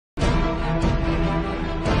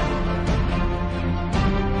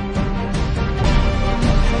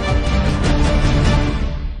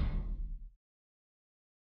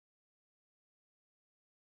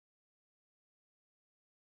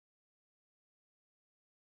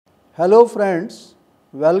Hello friends,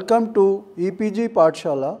 welcome to EPG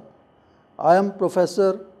Pathshala. I am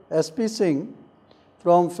Professor S.P. Singh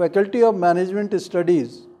from Faculty of Management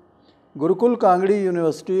Studies, Gurukul Kangadi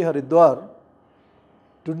University, Haridwar.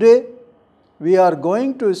 Today we are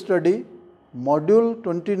going to study Module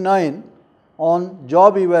 29 on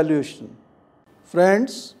job evaluation.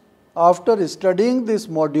 Friends, after studying this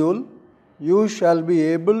module, you shall be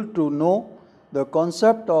able to know the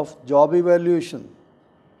concept of job evaluation,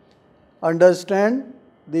 understand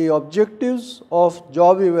the objectives of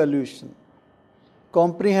job evaluation,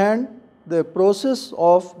 comprehend the process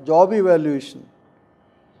of job evaluation,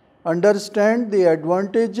 understand the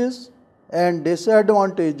advantages and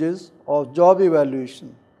disadvantages of job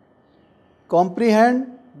evaluation,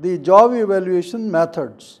 comprehend the job evaluation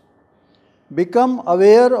methods, become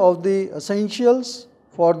aware of the essentials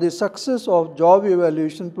for the success of job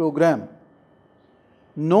evaluation program,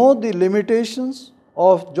 know the limitations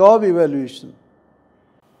of job evaluation.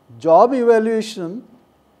 Job evaluation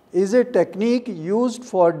is a technique used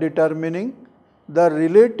for determining the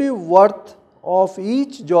relative worth of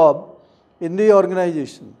each job in the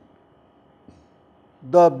organization.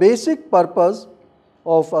 The basic purpose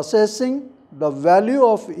of assessing the value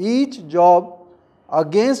of each job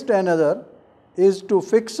against another is to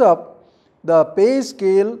fix up the pay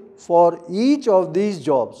scale for each of these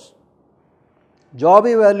jobs. Job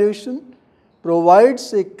evaluation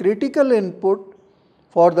provides a critical input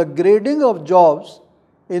for the grading of jobs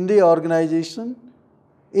in the organization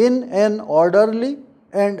in an orderly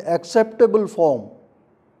and acceptable form.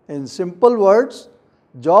 In simple words,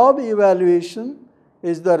 job evaluation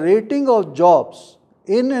is the rating of jobs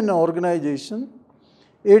in an organization.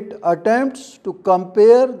 It attempts to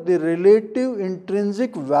compare the relative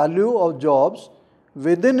intrinsic value of jobs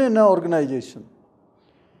within an organization.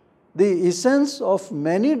 The essence of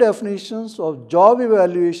many definitions of job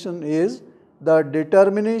evaluation is the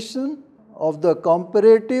determination of the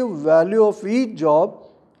comparative value of each job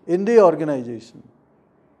in the organization.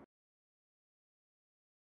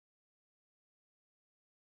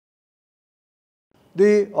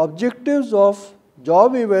 The objectives of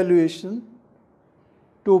job evaluation,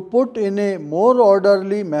 to put in a more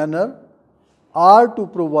orderly manner, are to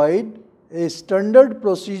provide a standard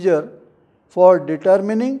procedure for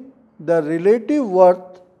determining the relative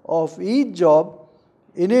worth of each job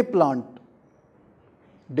in a plant,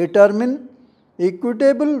 determine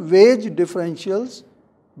equitable wage differentials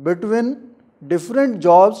between different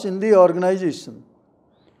jobs in the organization,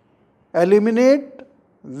 eliminate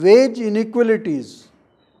wage inequalities,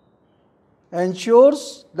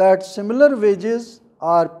 ensures that similar wages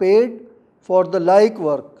are paid for the like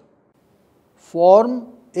work, form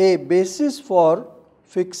a basis for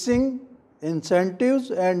fixing incentives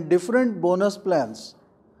and different bonus plans,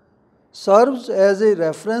 serves as a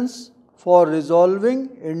reference for resolving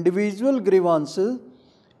individual grievances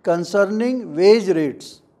concerning wage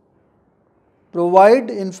rates, provide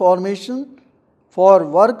information for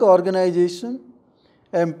work organization,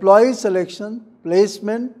 employee selection,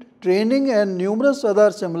 placement, training and numerous other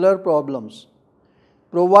similar problems,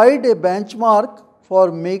 provide a benchmark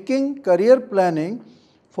for making career planning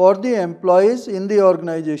for the employees in the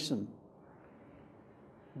organization.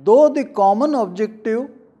 Though the common objective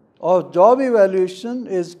of job evaluation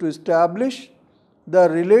is to establish the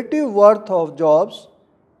relative worth of jobs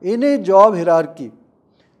in a job hierarchy,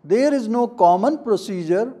 there is no common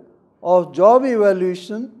procedure of job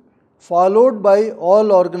evaluation followed by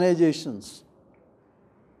all organizations.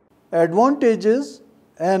 Advantages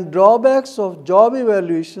and drawbacks of job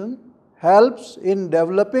evaluation helps in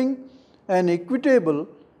developing an equitable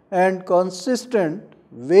and consistent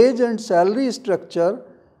wage and salary structure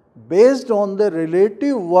based on the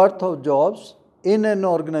relative worth of jobs in an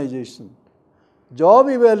organization. Job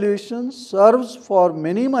evaluation serves for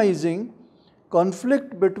minimizing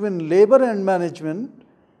conflict between labor and management,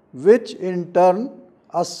 which in turn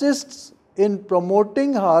assists in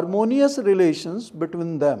promoting harmonious relations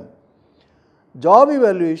between them. Job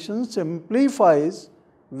evaluation simplifies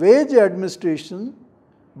wage administration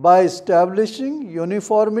by establishing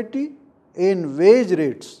uniformity in wage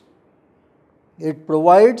rates. It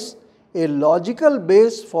provides a logical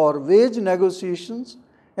base for wage negotiations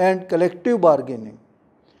and collective bargaining.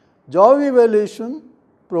 Job evaluation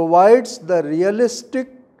provides the realistic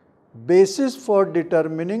basis for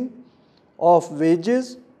determining of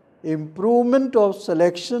wages, improvement of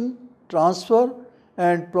selection, transfer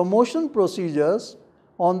and promotion procedures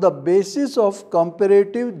on the basis of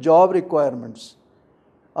comparative job requirements,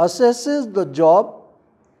 assesses the job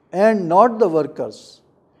and not the workers,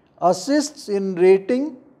 assists in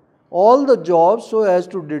rating all the jobs so as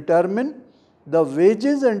to determine the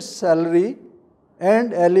wages and salary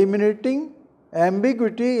and eliminating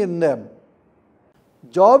ambiguity in them.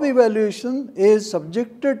 Job evaluation is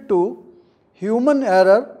subjected to human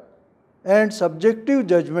error and subjective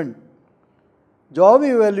judgment. Job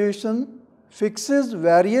evaluation fixes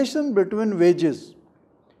variation between wages.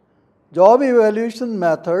 Job evaluation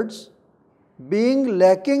methods, being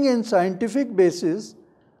lacking in scientific basis,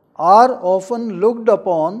 are often looked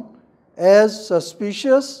upon as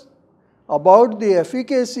suspicious about the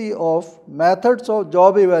efficacy of methods of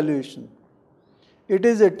job evaluation. It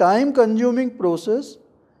is a time-consuming process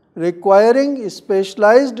requiring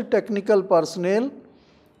specialized technical personnel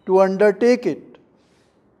to undertake it.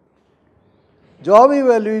 Job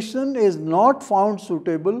evaluation is not found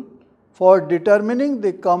suitable for determining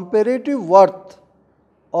the comparative worth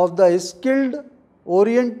of the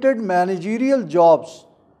skilled-oriented managerial jobs,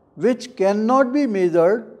 which cannot be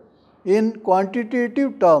measured in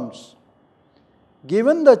quantitative terms.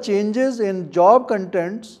 Given the changes in job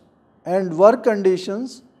contents and work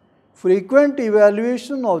conditions, frequent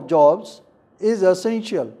evaluation of jobs is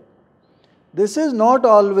essential. This is not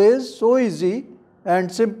always so easy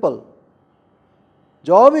and simple.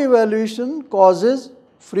 Job evaluation causes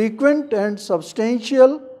frequent and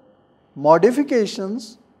substantial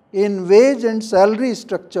modifications in wage and salary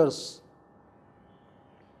structures.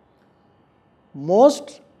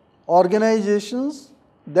 Most organizations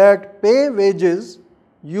that pay wages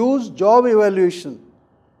use job evaluation.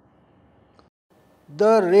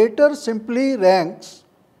 The rater simply ranks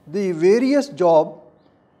the various jobs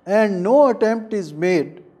and no attempt is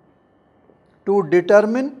made to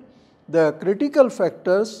determine the critical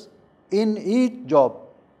factors in each job.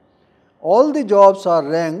 All the jobs are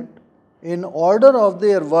ranked in order of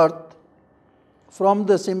their worth from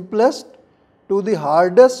the simplest to the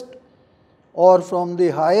hardest or from the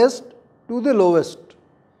highest to the lowest.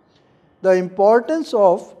 The importance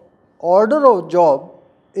of order of job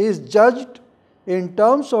is judged in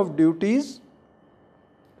terms of duties,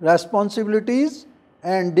 responsibilities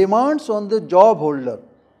and demands on the job holder.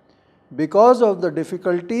 Because of the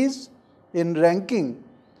difficulties in ranking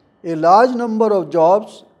a large number of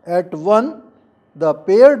jobs at one, the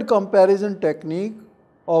paired comparison technique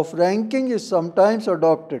of ranking is sometimes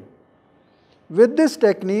adopted. With this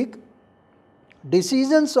technique,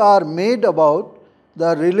 decisions are made about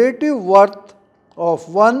the relative worth of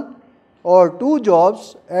one or two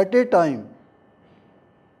jobs at a time.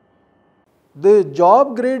 The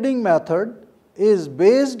job grading method is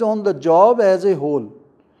based on the job as a whole.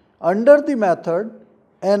 Under the method,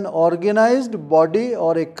 an organized body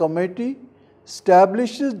or a committee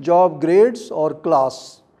establishes job grades or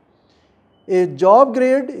class. A job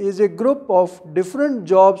grade is a group of different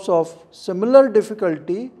jobs of similar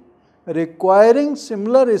difficulty requiring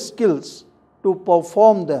similar skills to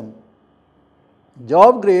perform them.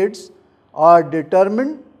 Job grades are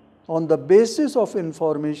determined on the basis of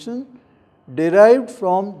information derived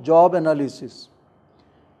from job analysis.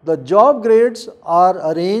 The job grades are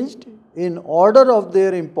arranged in order of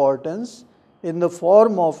their importance in the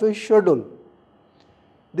form of a schedule.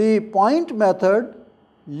 The point method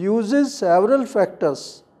uses several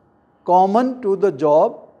factors common to the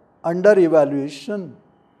job under evaluation.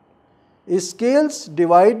 Scales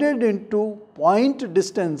divided into point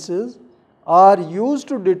distances are used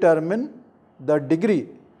to determine the degree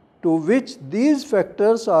to which these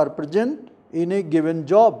factors are present in a given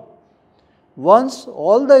job. Once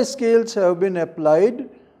all the scales have been applied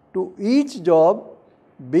to each job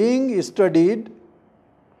being studied,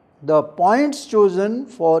 the points chosen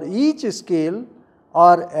for each scale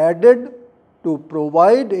are added to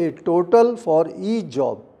provide a total for each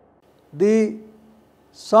job. The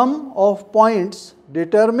sum of points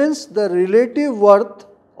determines the relative worth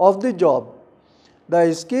of the job.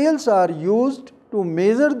 The scales are used to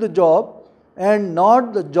measure the job and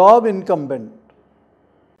not the job incumbent.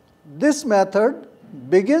 This method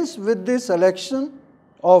begins with the selection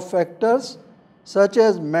of factors such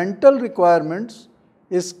as mental requirements,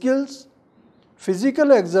 skills,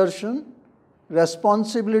 physical exertion,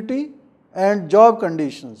 responsibility and job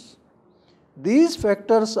conditions. These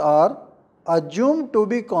factors are assumed to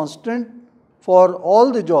be constant for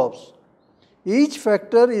all the jobs. Each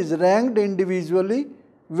factor is ranked individually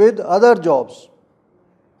with other jobs.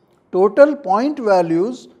 Total point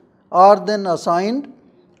values are then assigned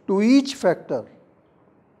to each factor.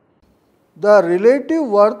 The relative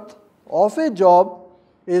worth of a job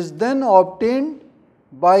is then obtained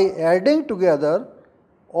by adding together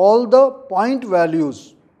all the point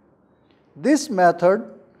values. This method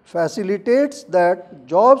facilitates that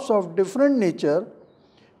jobs of different nature,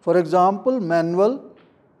 for example manual,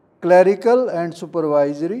 clerical and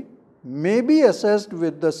supervisory, may be assessed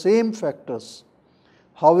with the same factors.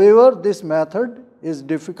 However, this method is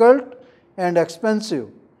difficult and expensive.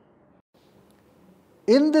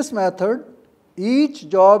 In this method, each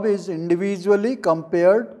job is individually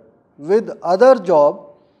compared with other job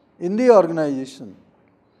in the organization.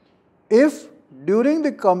 If during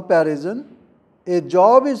the comparison, a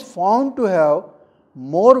job is found to have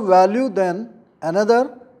more value than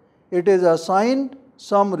another, it is assigned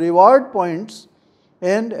some reward points,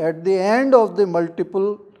 and at the end of the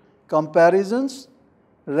multiple comparisons,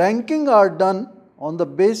 ranking are done on the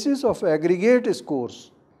basis of aggregate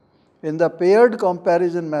scores. In the paired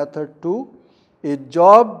comparison method too, a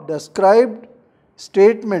job described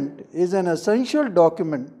statement is an essential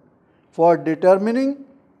document for determining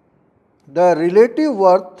the relative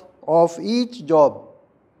worth of each job.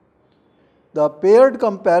 The paired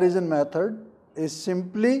comparison method is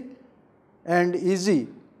simply and easy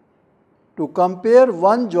to compare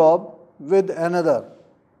one job with another.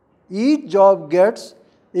 Each job gets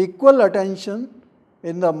equal attention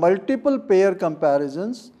in the multiple pair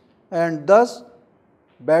comparisons, and thus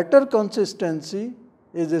better consistency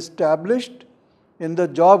is established in the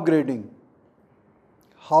job grading.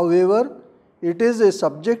 However, it is a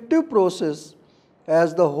subjective process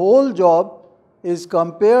as the whole job is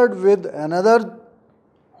compared with another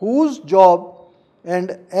whose job,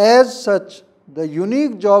 and as such the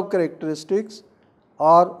unique job characteristics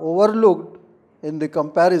are overlooked in the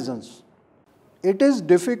comparisons. It is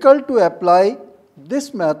difficult to apply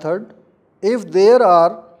this method if there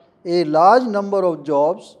are a large number of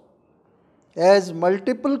jobs, as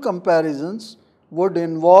multiple comparisons would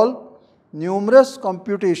involve numerous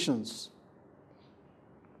computations.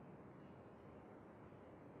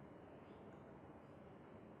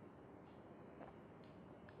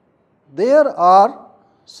 There are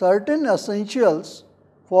certain essentials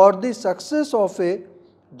for the success of a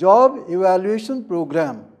job evaluation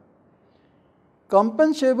program.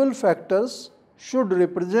 Compensable factors should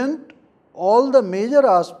represent all the major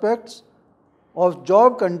aspects of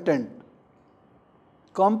job content.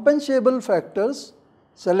 Compensable factors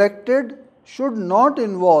selected should not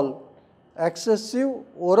involve excessive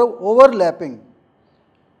overlapping,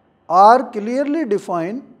 are clearly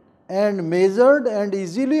defined and measured and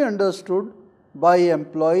easily understood by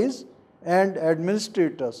employees and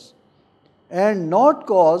administrators, and not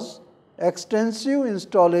cause extensive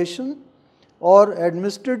installation or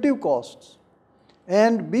administrative costs,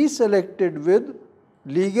 and be selected with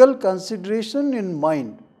legal consideration in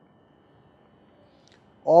mind.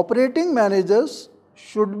 Operating managers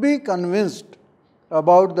should be convinced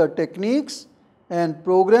about the techniques and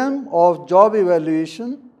program of job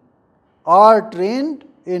evaluation, are trained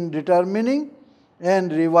in determining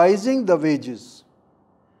and revising the wages.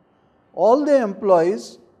 All the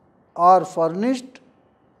employees are furnished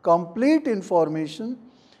complete information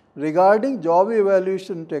regarding job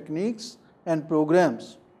evaluation techniques and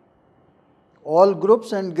programs. All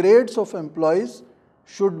groups and grades of employees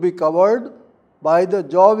should be covered by the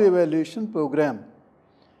job evaluation program.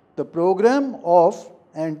 The program of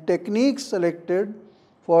and techniques selected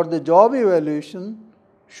for the job evaluation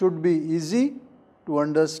should be easy to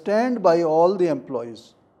understand by all the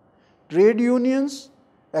employees. Trade unions'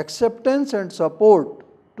 acceptance and support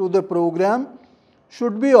to the program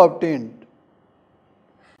should be obtained.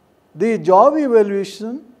 The job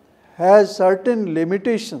evaluation has certain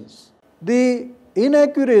limitations. The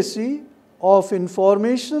inaccuracy of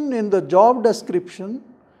information in the job description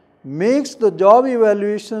makes the job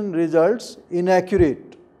evaluation results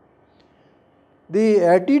inaccurate. The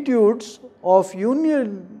attitudes of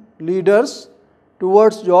union leaders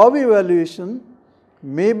towards job evaluation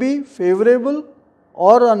may be favorable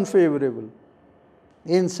or unfavorable.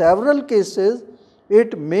 In several cases,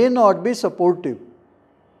 it may not be supportive.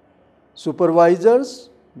 Supervisors,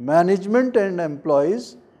 management and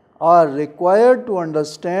employees are required to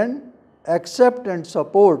understand, accept and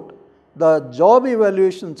support the job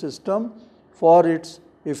evaluation system for its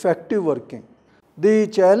effective working. The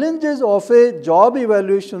challenges of a job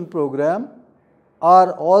evaluation program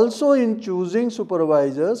are also in choosing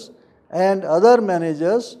supervisors and other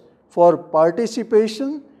managers for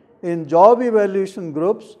participation in job evaluation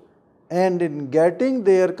groups and in getting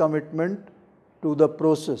their commitment to the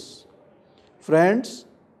process. Friends,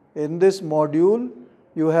 in this module,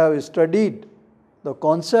 you have studied the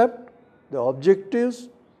concept, the objectives,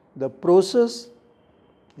 the process,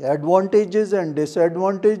 the advantages and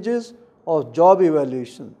disadvantages of job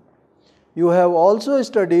evaluation. You have also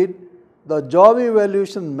studied the job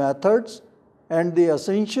evaluation methods and the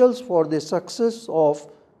essentials for the success of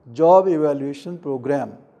job evaluation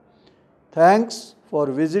program. Thanks for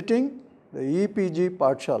visiting the EPG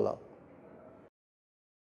Pathshala.